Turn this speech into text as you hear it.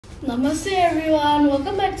Namaste everyone,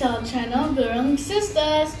 welcome back to our channel Gurung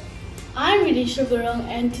Sisters. I'm Vidisha Gurung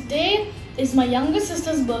and today is my younger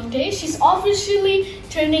sister's birthday. She's officially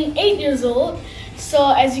turning 8 years old.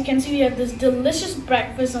 So as you can see, we have this delicious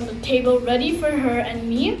breakfast on the table ready for her and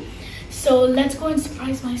me. So let's go and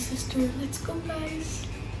surprise my sister. Let's go, guys.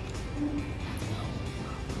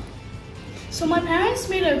 So my parents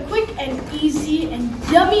made a quick and easy and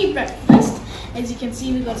yummy breakfast. As you can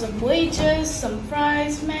see, we got some wedges, some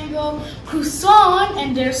fries, mango, croissant,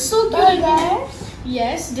 and they're so good.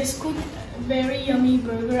 Yes, this cooked very yummy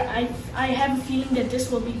burger. I have a feeling that this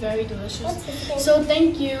will be very delicious. So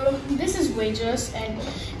thank you. This is wedges and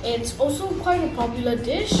it's also quite a popular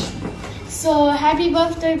dish. So happy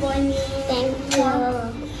birthday, Boyni. Thank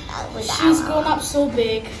you. She's grown up so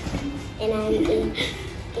big. And I'm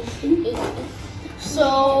 8.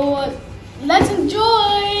 So let's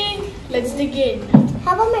enjoy. Let's dig in.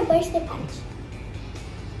 How about my birthday punch?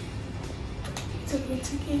 It's okay,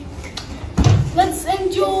 it's okay. Let's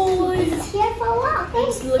enjoy. It's here for a while.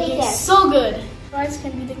 It's looking so good. Fries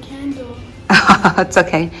can be the candle. It's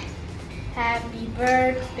okay. Happy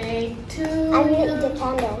birthday to you. I'm gonna eat the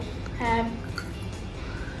candle.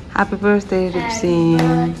 Happy birthday,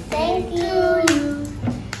 Ripsim. Thank you.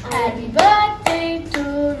 Happy birthday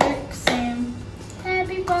to Ripsim.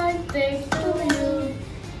 Happy birthday to you.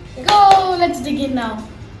 Go! Let's dig in now.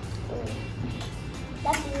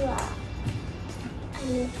 That's you. I'm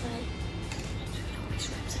gonna try. Wish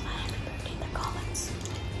Ripsim a happy birthday in the comments.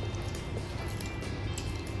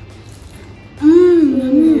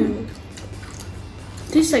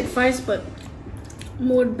 Tastes like fries, but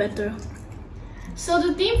more better. So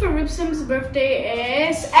the theme for Ripsim's birthday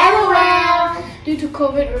is LOL. Due to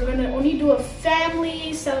COVID, we're gonna only do a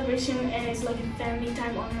family celebration, and it's like a family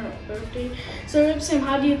time on her birthday. So Ripsim,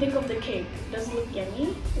 how do you think of the cake? Does it look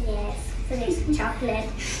yummy? Yes. So there's chocolate.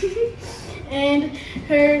 And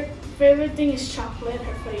her favorite thing is chocolate,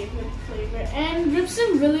 her favorite flavor. And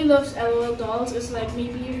Ripsim really loves LOL dolls. It's like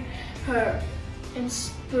maybe her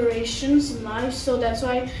inspirations in life. So that's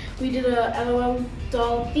why we did a LOL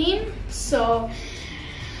doll theme. So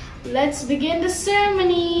let's begin the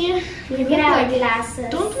ceremony. We get our glasses.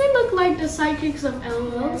 Don't we look like the sidekicks of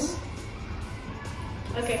LOLs?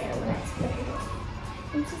 Okay. So let's look at it.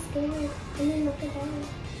 I'm so scared. I mean, look at that.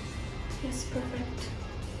 Yes, perfect.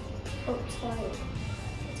 Oh, it's falling.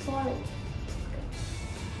 It's falling.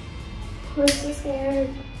 I'm so scared.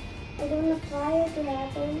 I don't want the fire to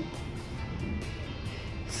happen.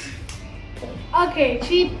 Okay,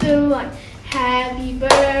 3, 2, 1. Happy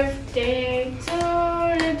birthday to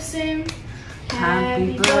Ripsim.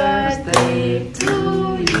 Happy birthday to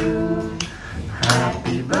you.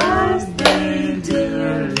 Happy birthday,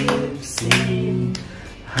 dear Ripsim.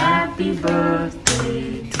 Happy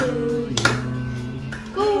birthday to you.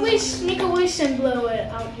 Go wish, make a wish and blow it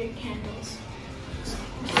out your candles.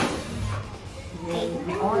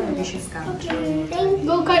 May all your wishes come Okay, thank you.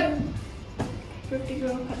 Go cut. Birthday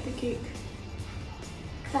girl, cut the cake.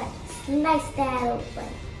 Cut. Slice that open.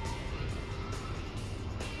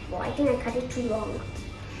 Well, I think I cut it too long.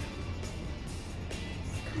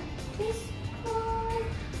 Let's cut this part.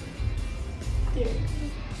 There.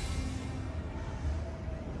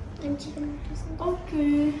 I'm just gonna do something.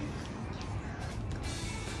 Okay.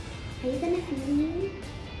 Are you gonna feed me?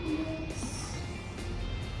 Yes.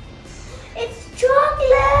 It's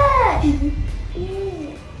chocolate!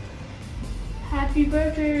 Yeah. Happy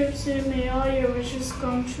birthday, Ripsim. May all your wishes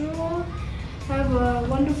come true. Have a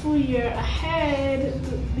wonderful year ahead.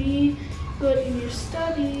 Be good in your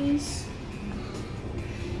studies.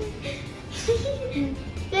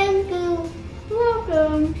 Thank you.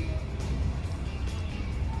 Welcome.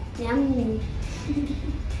 Yummy.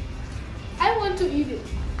 I want to eat it.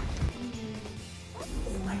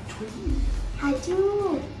 my twin. I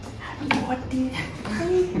do. Happy birthday.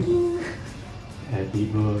 Thank you. Happy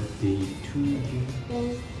birthday to you.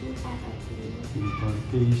 Thank you. Happy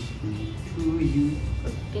birthday to you.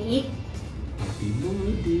 Okay. Happy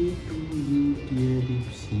birthday to you, dear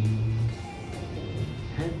Ripsim.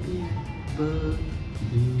 Happy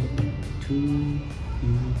birthday to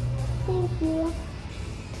you. Thank you.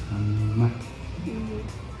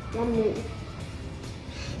 Yummy.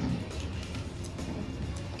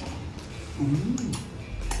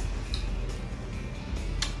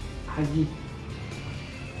 Haji.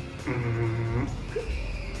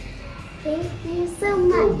 Thank you so Oh,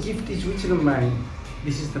 much. gift is which of mine?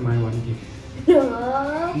 This is my one gift. No.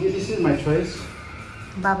 Yeah, this is my choice.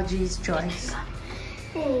 Babaji's choice.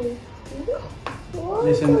 Thank you.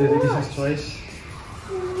 Listen to this is choice.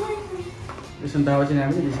 Listen to our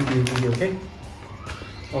channel. Listen to you, okay?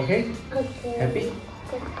 Okay? Okay. Happy?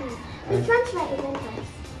 cookie. Which one's my event dress?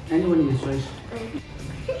 Anyone your choice.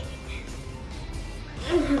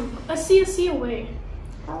 I see a way.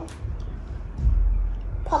 How?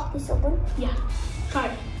 Pop this open. Yeah.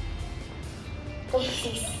 Try.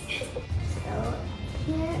 Okay. So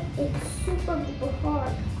here it's super duper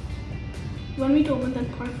hard. You want me to open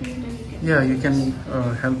that part for you, then you can. Yeah, you can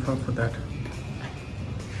help her for that.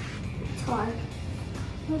 It's hard.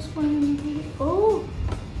 That's fine. Oh,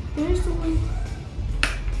 there's the one.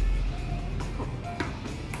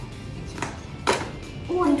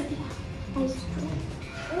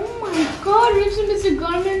 Oh my God, Ripson, it's a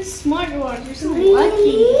Garmin smartwatch. You're so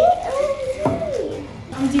lucky. Oh,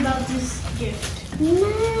 Amzi about this gift.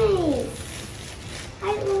 nice. I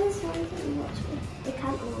always wanted to watch it. I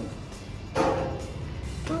can't on.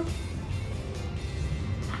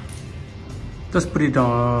 Just put it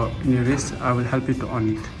in your wrist. I will help you to on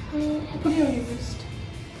it. Put it on your wrist.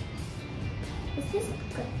 Is this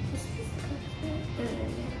good? Is this good?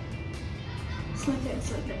 It's like that,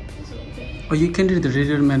 it's like that, it's like that. Oh, you can read the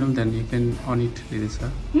radio manual, then you can on it with this.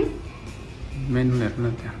 Manual,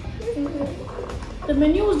 not there. The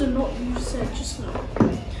menu was the note you said just now.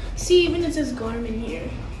 See, even it says Garmin here.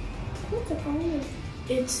 What's a Garmin?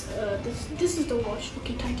 It's this is the watch.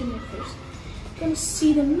 Okay, tighten it first. You're gonna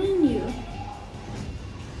see the menu.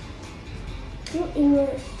 No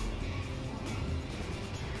English.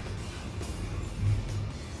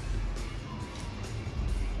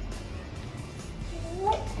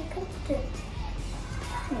 What? I can't do it.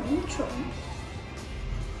 Let me try.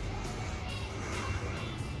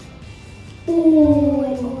 Oh,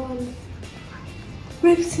 it on.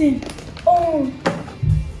 Ripson. Oh.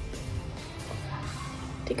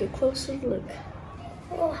 Take a closer look.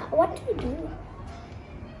 Oh, what do you do?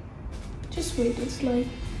 Just wait. It's like.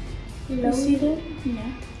 You Loading? see that?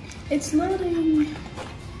 Yeah. It's loading.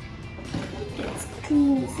 It's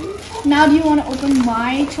clean. See? Now, do you want to open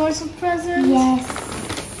my choice of presents? Yes.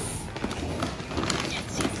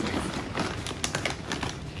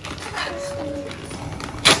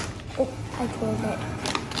 Oh, I told it.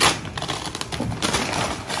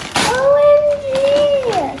 OMG!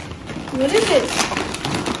 What is it?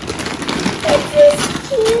 It's this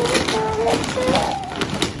cute little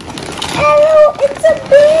arrow. It's a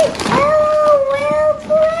big LOL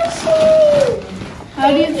plushie. How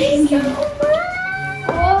do you think? Thank you you- so much.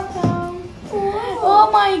 Welcome. Wow. Oh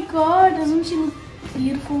my God! Doesn't she look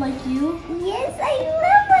beautiful like you? Yes, I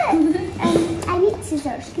love it. I need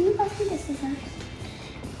scissors. Can you pass me the scissors?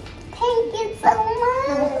 Thank you so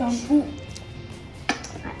much. Welcome.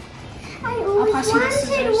 I always pass you the wanted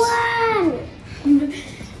scissors. one.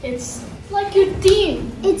 It's like your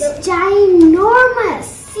theme. It's ginormous.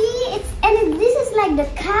 See, this is like the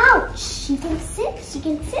couch. You can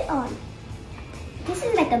sit on. This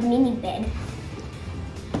is like a mini bed.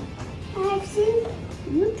 I've seen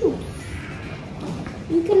YouTube.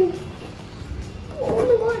 You can. Oh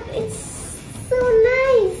my God, it's so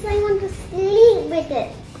nice. I want to sleep with it.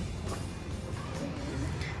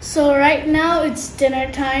 So right now it's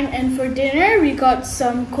dinner time, and for dinner we got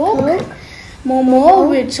some Coke, momo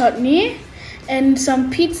with chutney, and some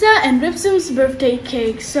pizza and Ripsum's birthday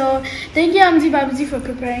cake. So thank you Amzi Babaji for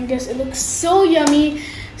preparing this. It looks so yummy.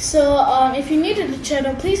 So if you're new to the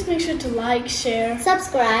channel, please make sure to like, share,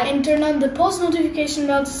 Subscribe. and turn on the post notification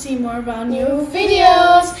bell to see more of our new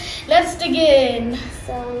videos. Let's dig in.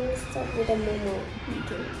 So let's start with a momo.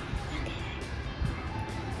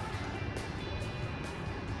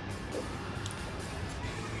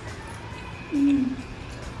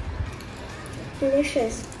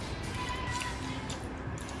 Delicious.